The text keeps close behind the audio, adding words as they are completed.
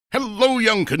Hello,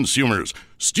 young consumers.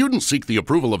 Students seek the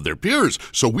approval of their peers,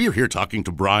 so we're here talking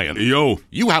to Brian. Yo.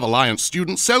 You have Aliant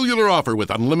Student Cellular offer with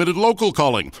unlimited local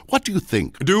calling. What do you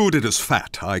think? Dude, it is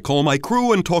fat. I call my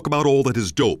crew and talk about all that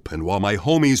is dope, and while my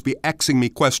homies be axing me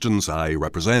questions, I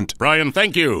represent. Brian,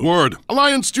 thank you. Word.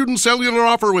 Aliant Student Cellular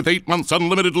offer with 8 months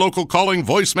unlimited local calling,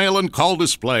 voicemail, and call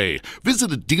display.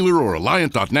 Visit a dealer or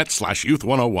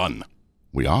alliant.net/youth101.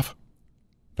 We off?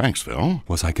 Thanks, Phil.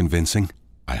 Was I convincing?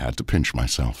 I had to pinch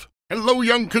myself. Hello,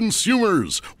 young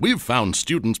consumers. We've found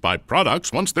students buy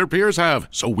products once their peers have,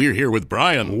 so we're here with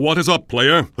Brian. What is up,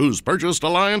 player? Who's purchased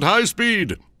Aliant High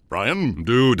Speed. Brian?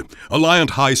 Dude,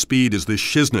 Aliant High Speed is the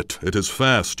shiznit. It is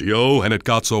fast, yo, and it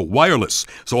got so wireless,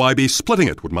 so I be splitting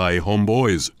it with my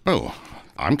homeboys. Oh,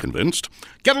 I'm convinced.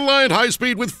 Get Aliant High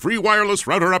Speed with free wireless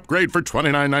router upgrade for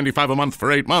 $29.95 a month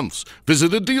for 8 months.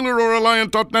 Visit a dealer or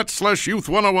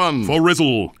alliant.net/youth101. For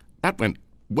rizzle. That went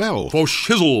well. For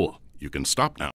shizzle. You can stop now.